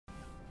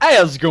Hey,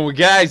 how's it going,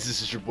 guys?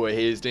 This is your boy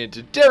Hazzed, and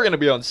today we're going to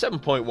be on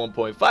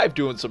 7.1.5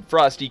 doing some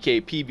Frost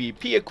DK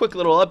PvP. A quick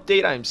little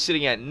update. I'm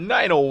sitting at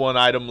 901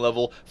 item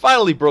level.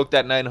 Finally broke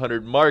that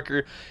 900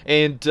 marker,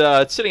 and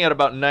it's sitting at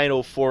about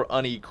 904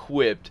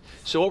 unequipped.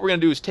 So what we're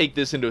going to do is take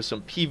this into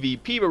some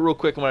PvP, but real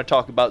quick I'm going to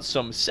talk about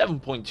some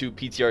 7.2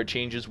 PTR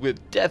changes with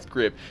Death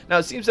Grip. Now,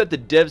 it seems that the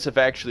devs have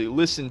actually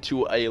listened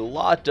to a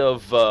lot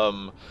of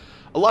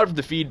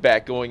the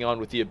feedback going on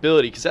with the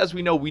ability, because as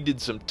we know, we did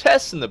some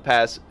tests in the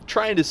past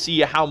trying to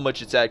see how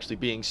much it's actually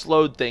being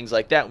slowed, things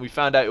like that, and we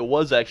found out it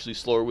was actually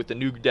slower with the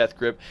new Death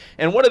Grip.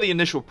 And one of the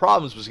initial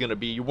problems was going to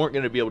be you weren't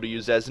going to be able to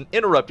use it as an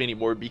interrupt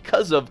anymore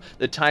because of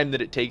the time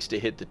that it takes to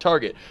hit the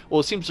target. Well,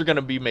 it seems they're going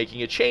to be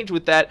making a change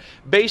with that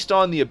based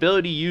on the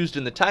ability used,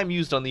 and the time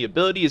used on the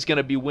ability is going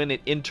to be when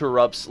it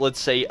interrupts, let's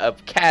say, a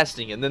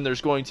casting, and then there's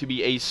going to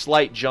be a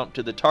slight jump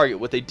to the target.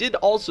 What they did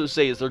also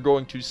say is they're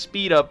going to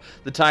speed up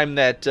the time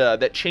that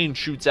that chain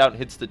shoots out and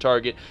hits the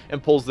target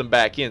and pulls them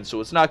back in,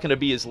 so it's not going to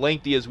be as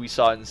lengthy as we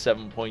saw in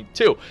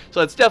 7.2.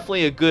 So it's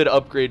definitely a good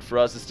upgrade for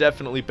us. It's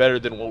definitely better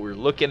than what we were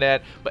looking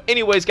at. But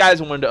anyways, guys,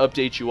 I wanted to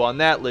update you on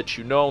that, let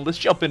you know. Let's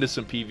jump into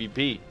some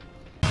PvP.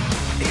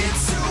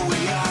 It's who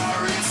we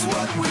are, it's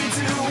what we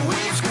do,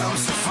 we've come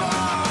so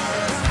far,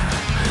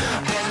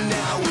 and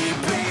now we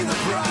pay the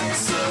price,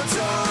 so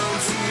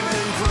don't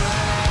even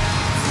cry.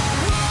 The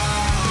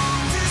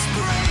world is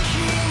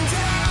breaking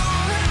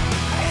down,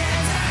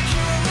 and I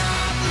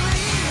cannot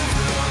leave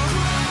the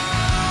ground.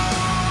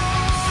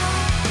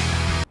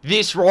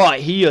 This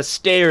right here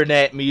staring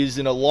at me is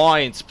an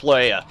Alliance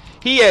player.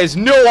 He has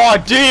no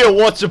idea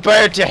what's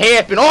about to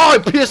happen. Oh,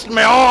 he pissed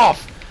me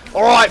off.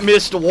 Alright,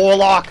 Mr.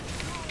 Warlock.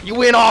 You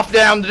went off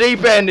down the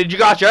deep end and you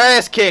got your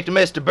ass kicked,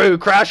 Mr. Boo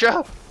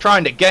Crusher.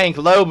 Trying to gank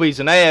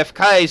lobies and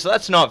AFK, so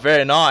that's not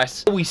very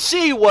nice. We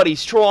see what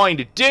he's trying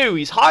to do.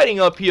 He's hiding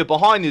up here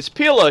behind this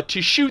pillar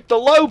to shoot the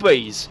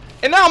lobies.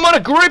 And now I'm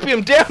gonna grip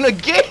him down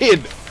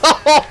again.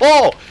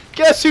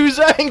 Guess who's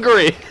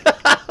angry?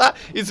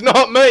 It's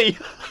not me.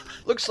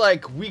 Looks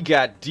like we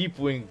got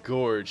Deepwing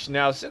Gorge.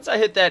 Now, since I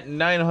hit that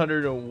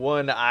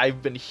 901,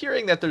 I've been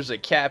hearing that there's a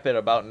cap at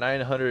about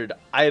 900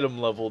 item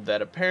level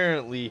that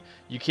apparently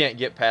you can't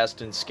get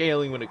past in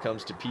scaling when it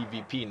comes to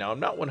PvP. Now, I'm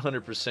not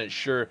 100%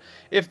 sure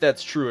if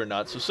that's true or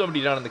not, so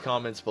somebody down in the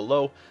comments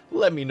below,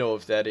 let me know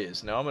if that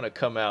is. Now, I'm going to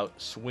come out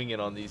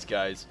swinging on these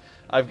guys.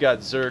 I've got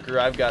Zerker,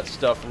 I've got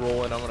stuff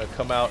rolling. I'm going to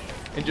come out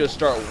and just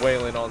start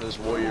wailing on this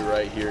warrior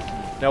right here.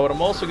 Now, what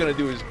I'm also going to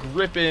do is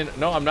grip in.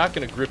 No, I'm not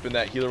going to grip in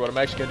that healer. What I'm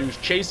actually going to do is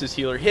chase this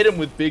healer, hit him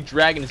with Big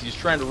Dragon as he's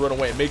trying to run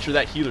away, and make sure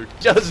that healer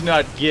does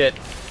not get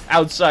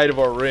outside of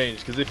our range,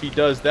 because if he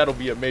does, that'll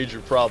be a major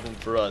problem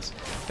for us.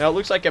 Now, it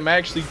looks like I'm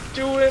actually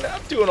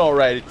doing all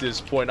right at this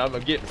point. I'm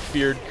getting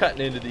feared,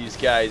 cutting into these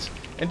guys,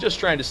 and just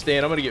trying to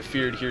stand. I'm going to get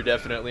feared here,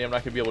 definitely. I'm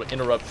not going to be able to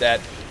interrupt that.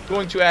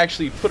 Going to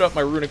actually put up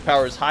my runic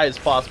power as high as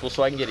possible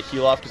so I can get a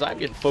heal off, because I'm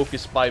getting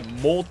focused by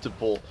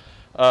multiple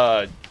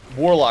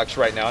warlocks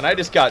right now, and I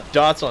just got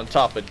dots on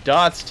top of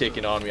dots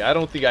ticking on me. I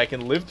don't think I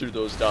can live through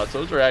those dots.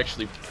 Those are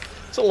actually,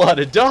 it's a lot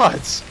of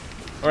dots.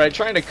 Alright,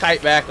 trying to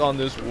kite back on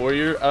this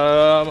warrior.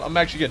 I'm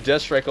actually going to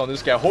death strike on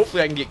this guy.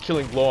 Hopefully I can get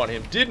killing blow on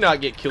him. Did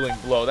not get killing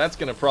blow. That's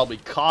going to probably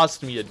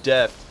cost me a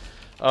death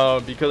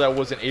because I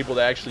wasn't able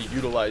to actually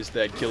utilize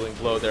that killing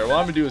blow there. What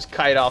I'm going to do is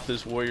kite off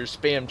this warrior,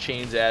 spam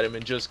chains at him,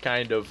 and just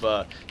kind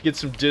of get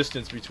some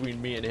distance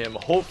between me and him,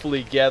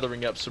 hopefully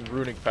gathering up some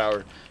runic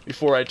power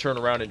before I turn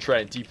around and try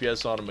and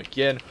DPS on him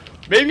again.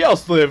 Maybe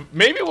I'll live.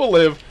 Maybe we'll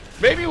live.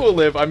 Maybe we'll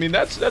live. I mean,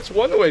 that's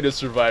one way to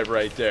survive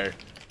right there.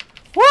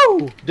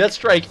 Woo! Death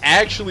Strike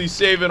actually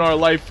saving our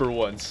life for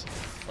once.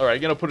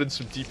 Alright, gonna put in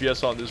some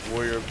DPS on this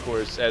warrior, of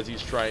course, as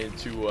he's trying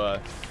to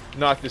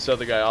knock this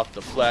other guy off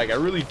the flag. I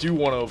really do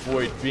want to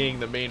avoid being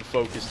the main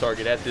focus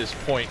target at this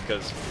point,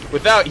 because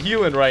without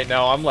healing right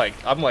now, I'm like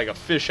a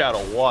fish out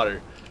of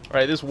water.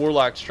 Alright, this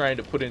warlock's trying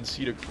to put in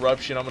Seed of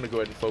Corruption. I'm gonna go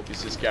ahead and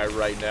focus this guy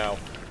right now.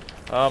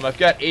 I've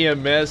got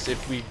AMS.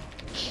 If we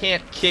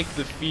can't kick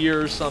the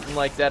fear or something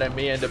like that, I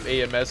may end up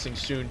AMSing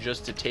soon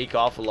just to take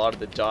off a lot of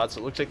the dots.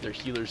 It looks like there are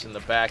healers in the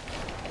back.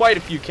 Quite a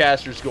few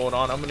casters going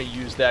on. I'm going to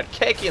use that.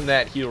 Kicking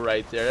that heal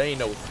right there. Ain't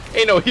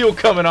no heal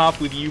coming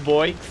off with you,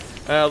 boy.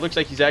 Looks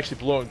like he's actually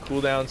blowing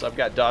cooldowns. I've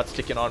got dots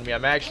ticking on me.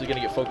 I'm actually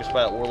going to get focused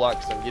by that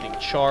warlock because I'm getting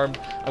charmed.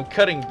 I'm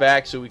cutting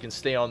back so we can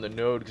stay on the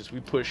node because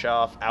we push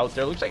off out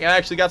there. Looks like I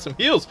actually got some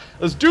heals.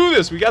 Let's do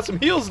this. We got some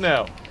heals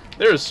now.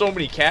 There are so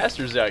many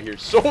casters out here.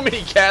 So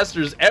many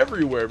casters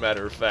everywhere,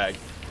 matter of fact.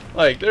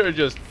 Like, there are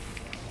just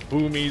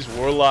boomies,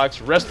 warlocks,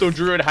 resto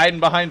druid hiding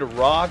behind a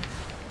rock.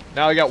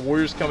 Now I got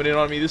warriors coming in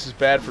on me. This is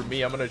bad for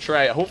me. I'm going to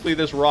try it. Hopefully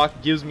this rock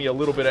gives me a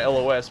little bit of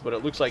LOS, but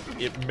it looks like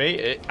it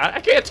may. I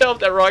can't tell if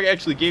that rock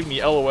actually gave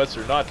me LOS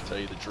or not, to tell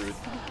you the truth.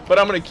 But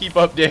I'm going to keep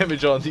up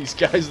damage on these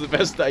guys the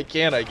best I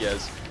can, I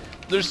guess.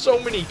 There's so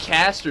many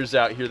casters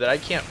out here that I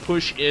can't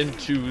push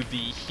into the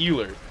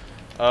healer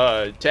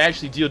to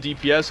actually deal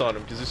DPS on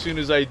them, because as soon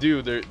as I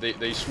do,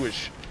 they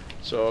switch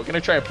So I'm going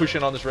to try and push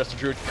in on this Resting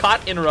Druid.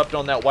 Caught Interrupt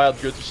on that Wild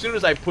Growth. As soon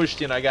as I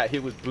pushed in, I got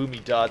hit with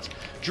Boomy Dots.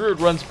 Druid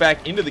runs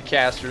back into the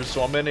casters,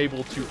 so I'm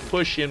unable to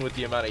push in with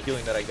the amount of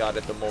healing that I got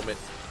at the moment.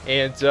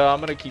 And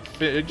I'm going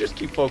to just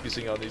keep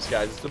focusing on these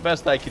guys. It's the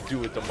best I can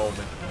do at the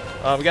moment.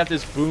 We got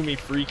this Boomy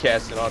free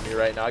casting on me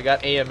right now. I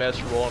got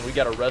AMS rolling. We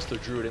got a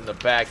Resto Druid in the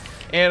back.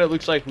 And it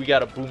looks like we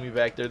got a Boomy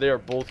back there. They are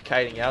both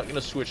kiting out. Going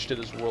to switch to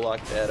this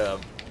Warlock that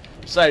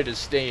decided to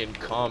stay in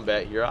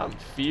combat here. I'm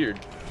feared.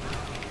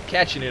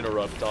 Catch an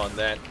Interrupt on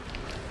that.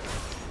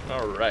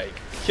 Alright.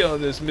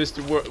 Killing this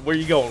Mr. Where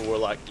you going,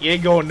 Warlock? You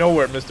ain't going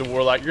nowhere, Mr.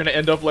 Warlock. You're going to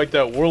end up like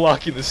that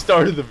Warlock in the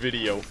start of the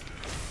video.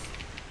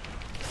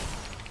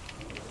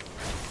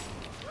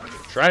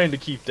 Trying to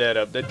keep that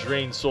up. That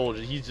Drained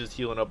Soldier, he's just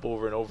healing up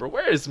over and over.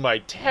 Where is my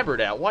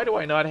tabard at? Why do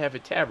I not have a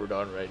tabard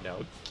on right now?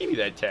 Give me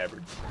that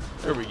tabard.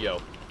 There we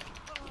go.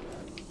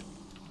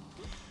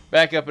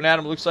 Back up and at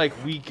him. Looks like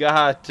we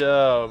got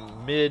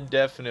mid,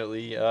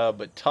 definitely.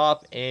 But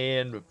top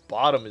and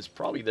bottom is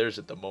probably theirs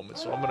at the moment.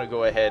 So I'm going to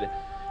go ahead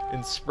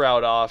and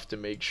sprout off to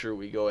make sure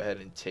we go ahead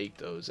and take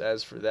those.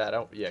 As for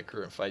that, yeah,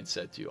 current fight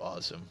set to.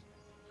 Awesome.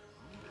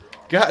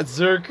 Got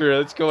Zerker.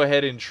 Let's go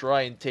ahead and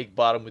try and take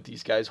bottom with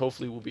these guys.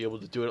 Hopefully we'll be able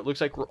to do it. It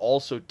looks like we're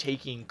also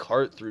taking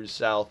cart through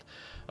south.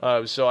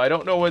 So I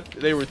don't know what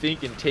they were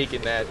thinking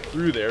taking that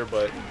through there,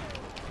 but...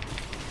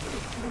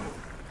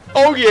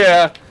 Oh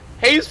yeah!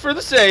 Haze for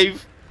the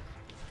save!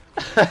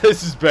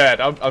 This is bad.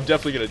 I'm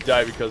definitely going to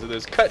die because of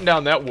this. Cutting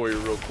down that warrior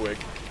real quick.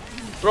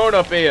 Throwing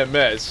up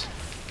AMS.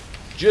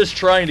 Just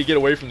trying to get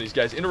away from these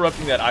guys.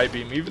 Interrupting that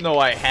I-beam, even though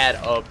I had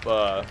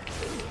up...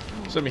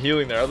 some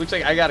healing there. It looks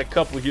like I got a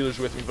couple of healers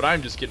with me, but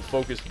I'm just getting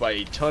focused by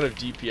a ton of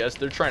DPS.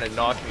 They're trying to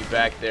knock me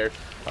back there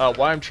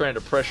while I'm trying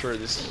to pressure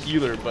this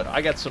healer, but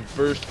I got some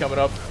burst coming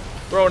up.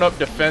 Throwing up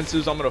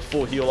defenses. I'm going to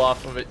full heal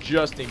off of it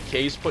just in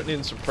case. Putting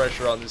in some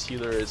pressure on this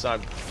healer as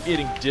I'm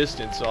getting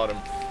distance on him.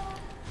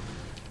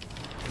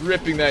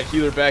 Ripping that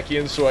healer back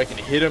in so I can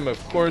hit him,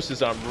 of course,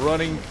 as I'm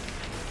running.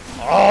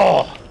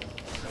 Oh!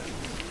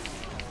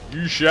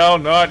 You shall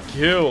not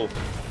kill.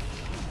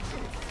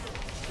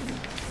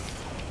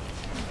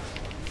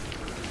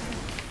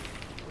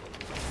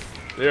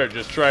 They're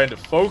just trying to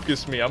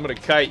focus me. I'm going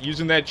to kite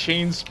using that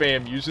chain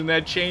spam. Using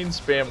that chain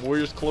spam.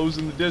 Warriors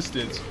closing the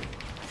distance.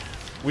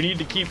 We need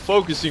to keep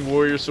focusing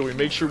Warriors so we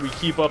make sure we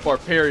keep up our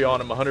parry on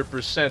him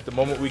 100%. The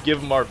moment we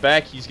give him our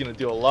back, he's going to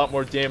deal a lot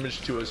more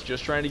damage to us.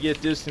 Just trying to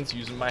get distance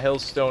using my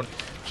health stone.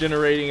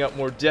 Generating up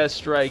more death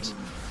strikes.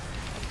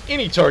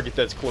 Any target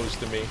that's close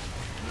to me.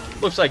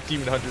 Looks like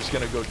Demon Hunter's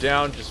going to go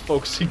down. Just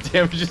focusing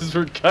damages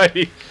for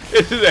kiting.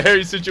 This is a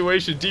hairy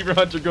situation. Demon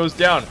Hunter goes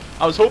down.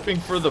 I was hoping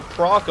for the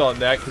proc on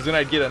that because then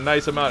I'd get a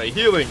nice amount of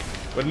healing.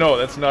 But no,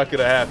 that's not going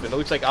to happen. It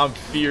looks like I'm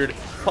feared.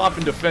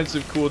 Popping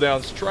defensive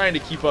cooldowns. Trying to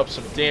keep up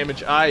some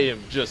damage. I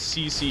am just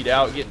CC'd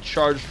out. Getting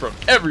charged from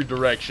every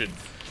direction.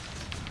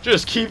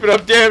 Just keeping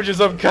up damages.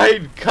 I'm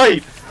kiting.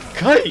 Kite.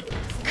 Kite.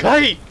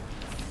 Kite.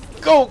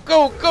 Go,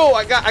 go, go.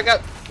 I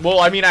got... Well,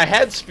 I mean, I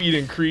had speed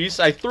increase.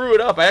 I threw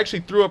it up. I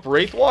actually threw up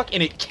Wraith Walk,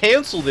 and it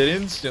canceled it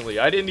instantly.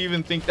 I didn't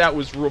even think that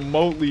was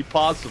remotely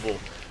possible.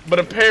 But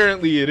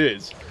apparently it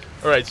is.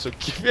 Alright, so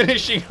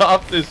finishing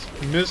off this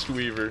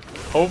Mistweaver.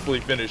 Hopefully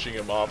finishing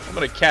him off. I'm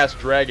going to cast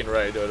Dragon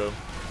right at him.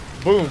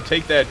 Boom,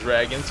 take that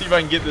Dragon. See if I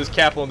can get this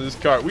cap on this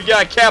cart. We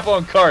got cap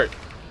on cart.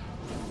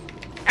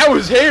 That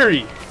was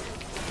hairy.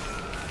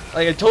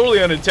 Like,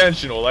 totally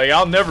unintentional. Like,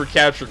 I'll never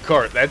capture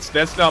cart.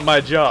 That's not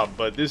my job.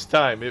 But this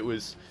time, it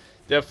was...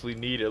 definitely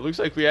needed. It looks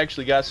like we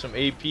actually got some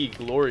AP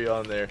glory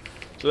on there,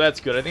 so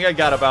that's good. I think I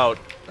got about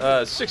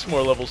 6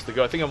 more levels to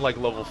go. I think I'm like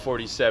level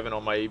 47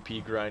 on my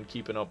AP grind,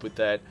 keeping up with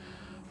that.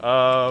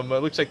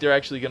 It looks like they're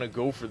actually gonna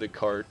go for the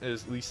cart.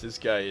 At least this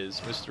guy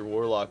is, Mr.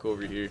 Warlock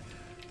over here.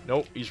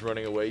 Nope, he's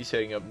running away. He's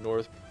heading up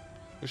north.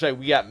 Looks like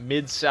we got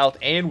mid, south,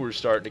 and we're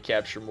starting to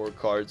capture more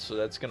cards, so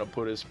that's gonna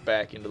put us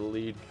back into the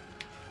lead.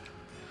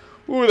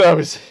 Ooh, that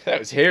was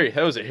hairy.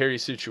 That was a hairy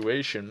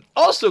situation.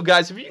 Also,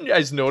 guys, have you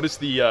guys noticed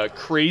the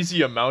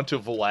crazy amount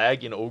of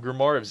lag in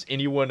Orgrimmar? Has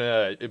anyone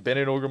been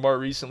in Orgrimmar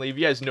recently? Have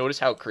you guys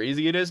noticed how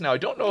crazy it is? Now, I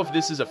don't know if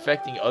this is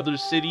affecting other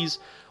cities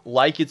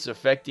like it's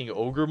affecting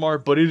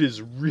Orgrimmar, but it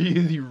is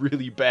really,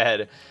 really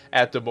bad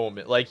at the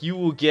moment. Like, you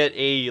will get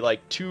a,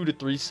 like, 2 to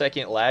 3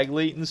 second lag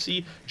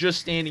latency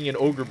just standing in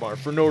Orgrimmar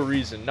for no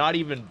reason. Not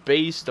even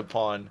based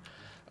upon...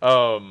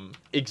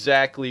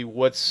 exactly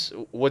what's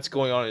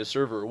going on in the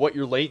server, or what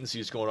your latency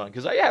is going on,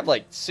 because I have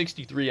like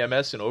 63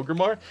 ms in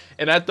Orgrimmar,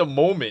 and at the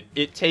moment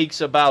it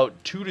takes about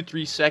 2 to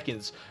 3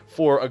 seconds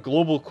for a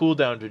global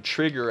cooldown to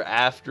trigger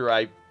after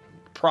I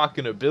proc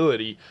an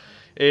ability.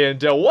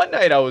 And one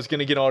night I was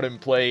gonna get on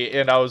and play,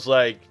 and I was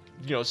like,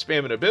 you know,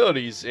 spamming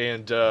abilities,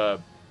 and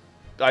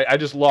I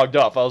just logged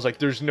off. I was like,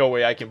 there's no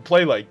way I can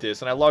play like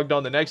this. And I logged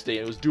on the next day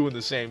and it was doing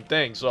the same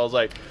thing. So I was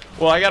like,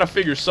 well, I gotta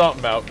figure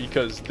something out,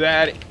 because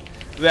that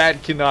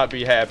cannot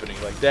be happening.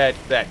 Like,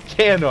 that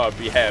cannot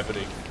be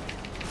happening.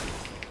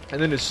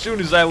 And then as soon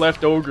as I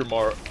left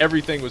Orgrimmar,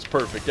 everything was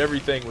perfect.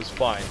 Everything was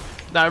fine.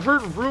 Now, I've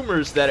heard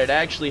rumors that it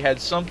actually had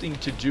something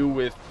to do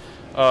with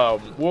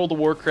World of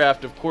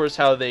Warcraft, of course,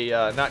 how they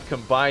not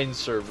combine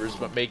servers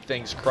but make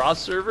things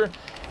cross-server,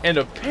 and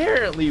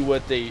apparently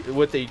what they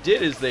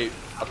did is they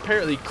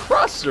apparently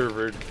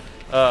cross-servered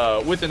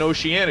with an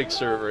Oceanic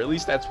server. At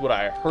least that's what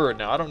I heard.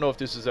 Now I don't know if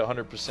this is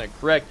 100%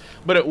 correct,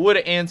 but it would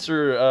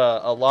answer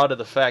a lot of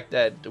the fact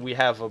that we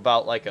have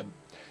about like a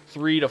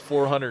 300 to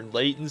 400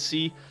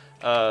 latency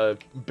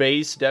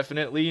base,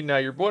 definitely. Now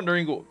you're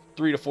wondering,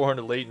 300 to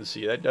 400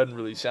 latency, that doesn't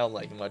really sound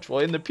like much. Well,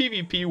 in the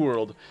PvP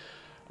world,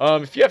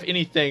 if you have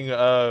anything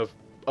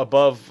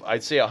above,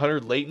 I'd say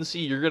 100 latency,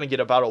 you're going to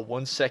get about a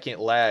 1 second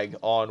lag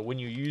on when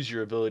you use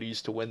your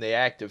abilities to when they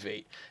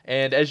activate.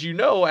 And as you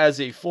know, as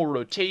a full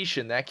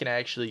rotation, that can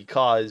actually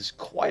cause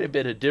quite a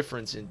bit of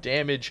difference in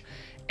damage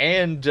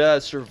and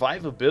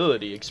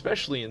survivability,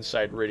 especially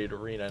inside Rated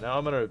Arena. Now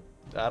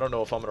I don't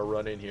know if I'm going to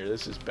run in here.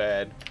 This is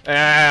bad.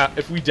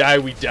 If we die,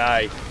 we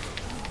die.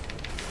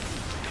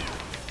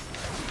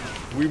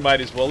 We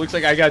might as well. Looks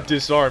like I got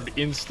disarmed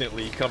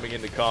instantly coming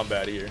into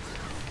combat here.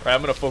 Alright,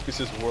 I'm going to focus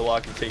this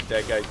Warlock and take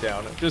that guy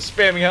down. I'm just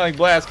spamming Howling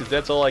Blast because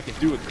that's all I can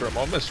do with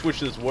Kermo. I'm going to switch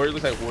to this Warrior.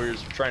 Looks like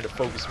Warriors are trying to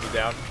focus me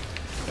down.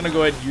 I'm going to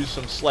go ahead and use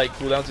some slight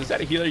cooldowns. Is that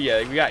a healer?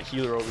 Yeah, we got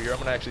healer over here. I'm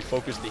going to actually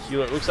focus the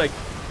healer. It looks like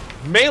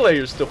melee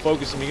is still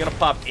focusing me. I'm going to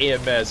pop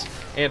AMS.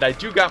 And I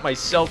do got my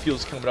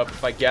self-heals coming up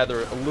if I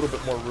gather a little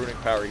bit more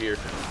runic power here.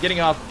 Getting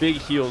off big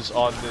heals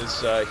on this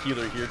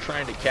healer here,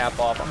 trying to cap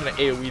off. I'm going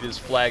to AoE this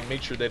flag,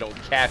 make sure they don't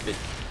cap it.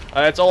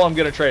 That's all I'm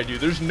going to try to do.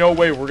 There's no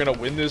way we're going to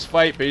win this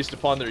fight based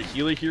upon their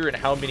healer here and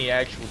how many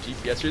actual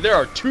DPS here. There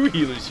are 2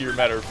 healers here,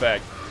 matter of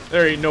fact.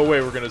 There ain't no way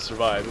we're going to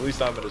survive. At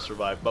least I'm going to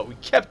survive. But we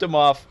kept him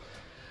off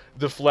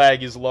the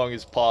flag as long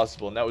as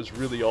possible, and that was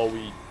really all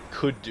we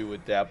could do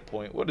at that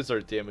point. What is our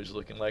damage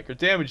looking like? Our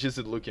damage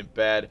isn't looking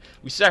bad.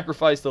 We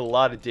sacrificed a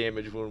lot of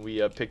damage when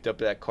we picked up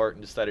that cart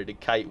and decided to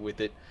kite with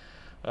it.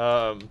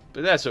 But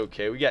that's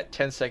okay. We got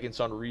 10 seconds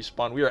on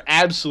respawn. We are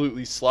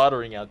absolutely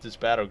slaughtering out this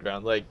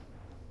battleground. Like,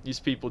 these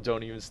people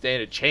don't even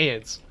stand a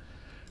chance.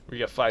 We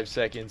got 5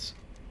 seconds.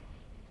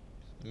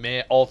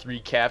 Man, all 3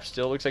 caps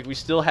still. Looks like we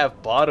still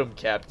have bottom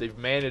cap. They've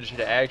managed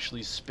to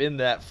actually spin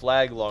that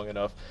flag long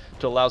enough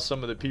to allow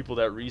some of the people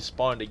that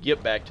respawn to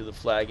get back to the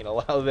flag and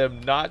allow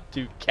them not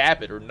to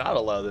cap it, or not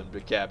allow them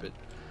to cap it.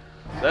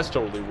 So that's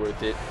totally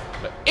worth it.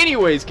 But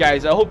anyways,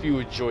 guys, I hope you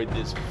enjoyed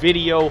this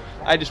video.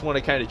 I just want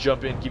to kind of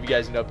jump in, give you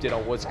guys an update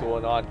on what's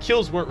going on.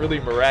 Kills weren't really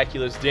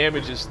miraculous.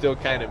 Damage is still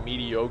kind of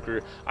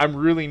mediocre. I'm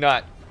really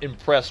not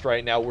impressed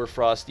right now where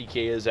Frost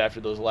DK is after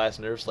those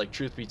last nerfs. Like,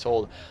 truth be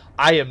told,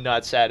 I am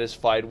not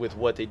satisfied with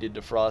what they did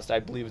to Frost.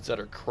 I believe it's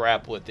utter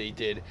crap what they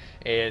did,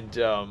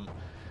 and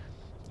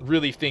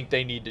really think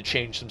they need to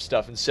change some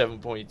stuff in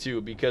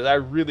 7.2 because I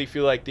really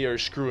feel like they are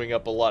screwing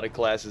up a lot of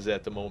classes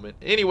at the moment.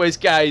 Anyways,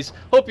 guys,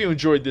 hope you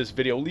enjoyed this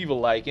video. Leave a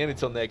like, and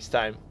until next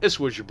time, this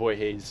was your boy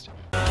Hazzed.